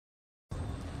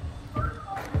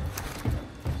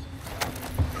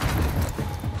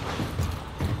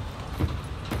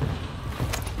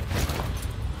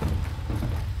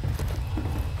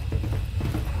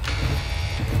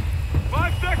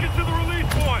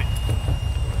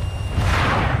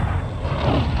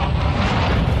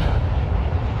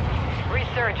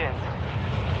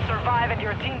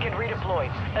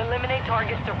deployed. Eliminate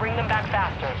targets to bring them back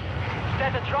faster.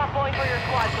 Set a drop point for your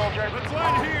squad, soldiers. Let's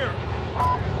land here!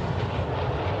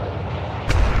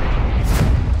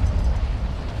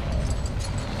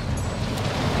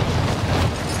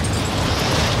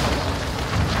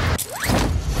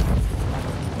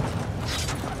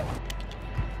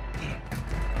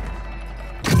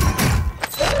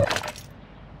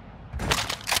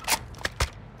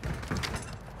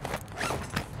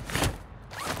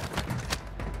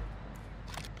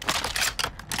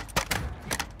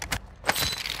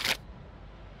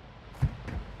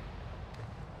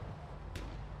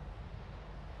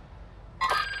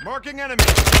 Marking enemy!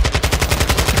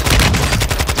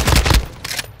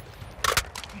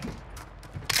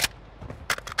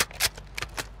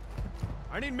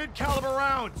 I need mid-caliber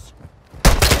rounds!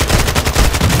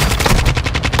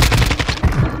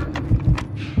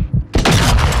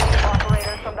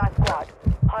 Operators from that squad.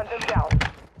 Hunt them down.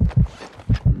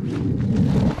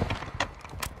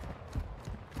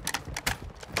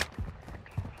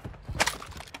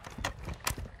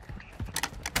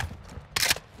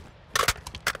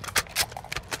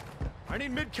 I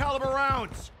need mid-caliber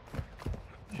rounds!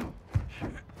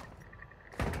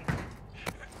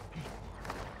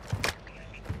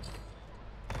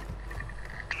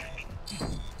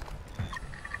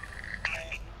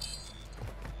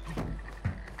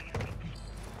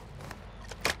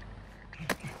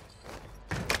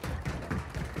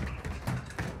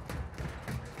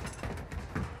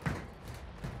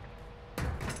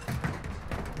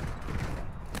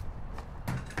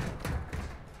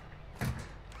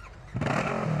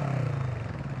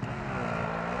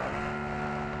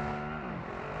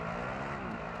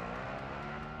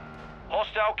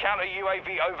 Hostile counter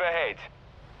UAV overhead.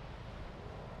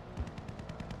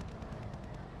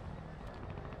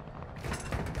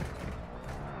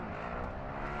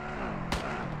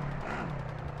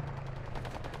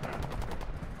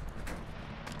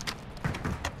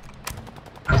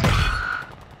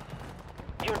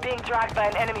 You're being tracked by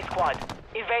an enemy squad.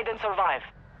 Evade and survive.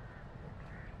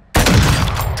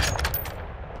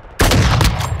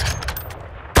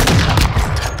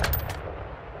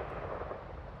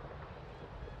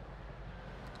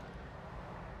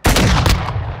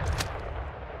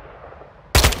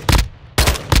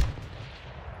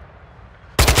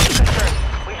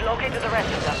 We've located the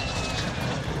rest of them.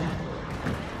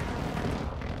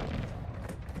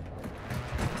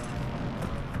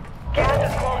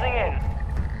 Gas is closing in.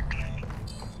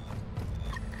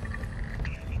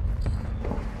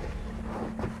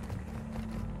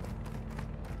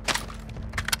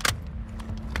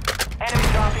 Enemy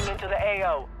dropping into the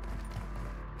AO.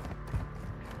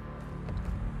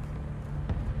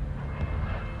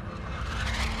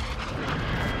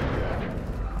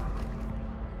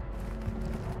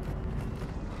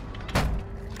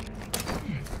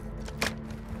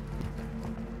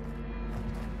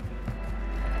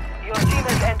 Your team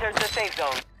has entered the safe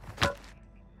zone.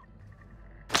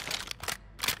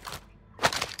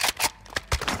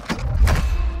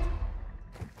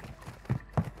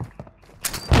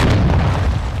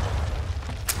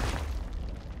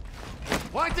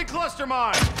 Planting cluster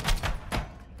mine!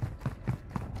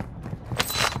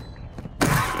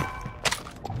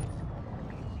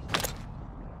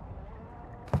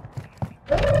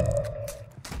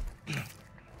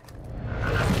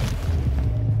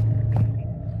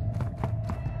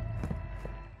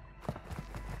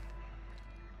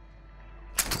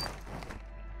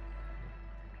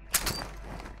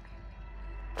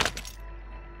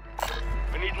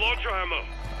 We need launcher ammo.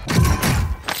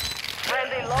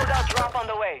 Friendly loadout drop on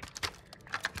the way.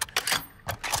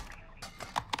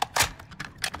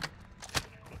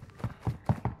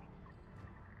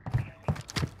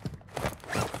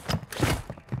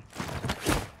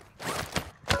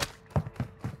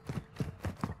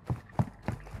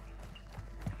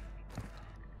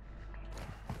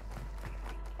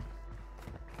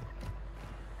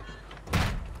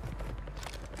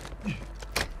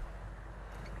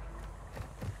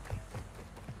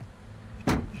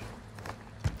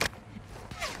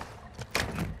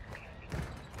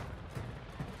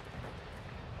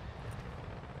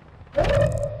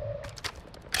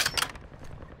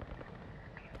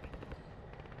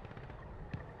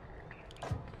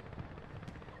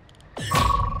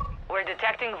 We're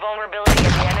detecting vulnerability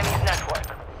in the enemy's network.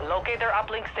 Locate their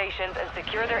uplink stations and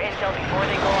secure their intel before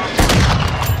they go offline.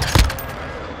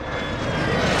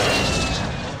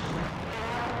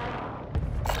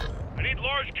 I need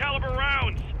large caliber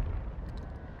rounds.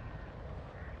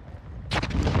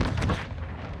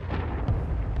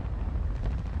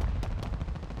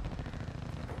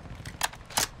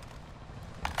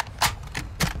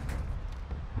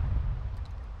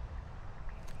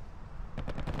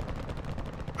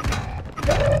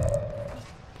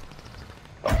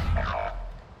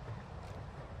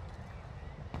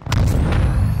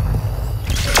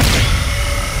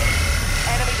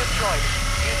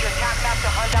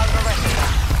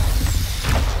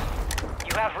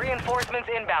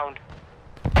 inbound.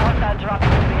 Hostile dropping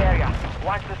into the area.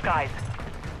 Watch the skies.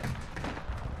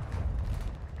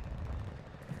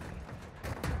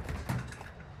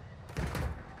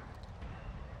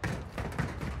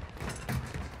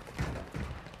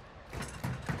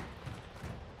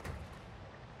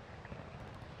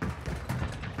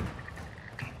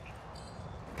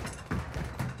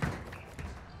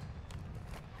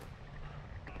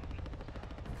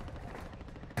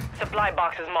 Supply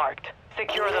boxes marked.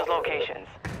 Secure those locations.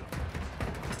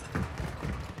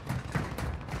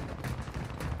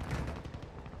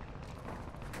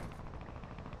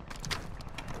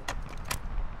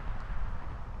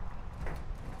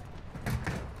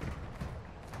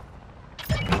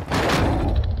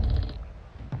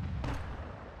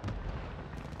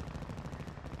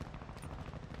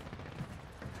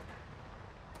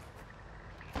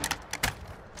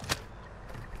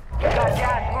 Got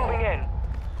gas moving in.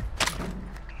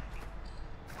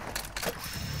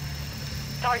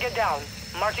 Target down.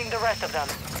 Marching the rest of them.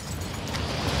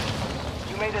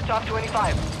 You made the top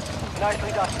 25.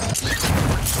 Nicely done.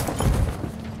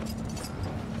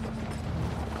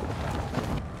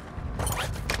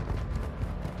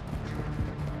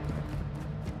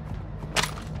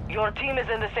 Your team is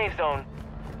in the safe zone.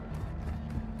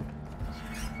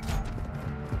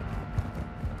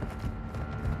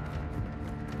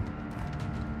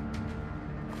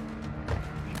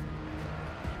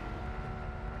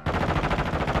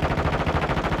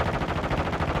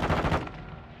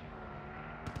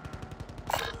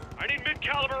 I need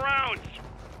mid-caliber rounds.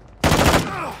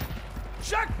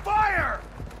 Check fire!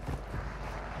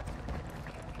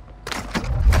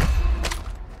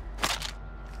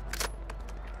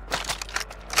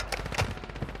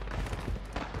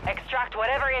 Extract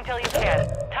whatever intel you can.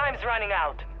 Time's running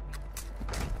out.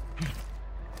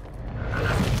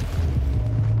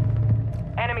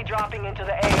 Enemy dropping into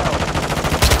the AO.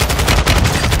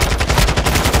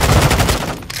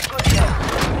 Good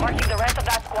kill. Marking the rest of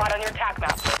that squad on your TAC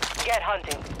map. Get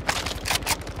hunting.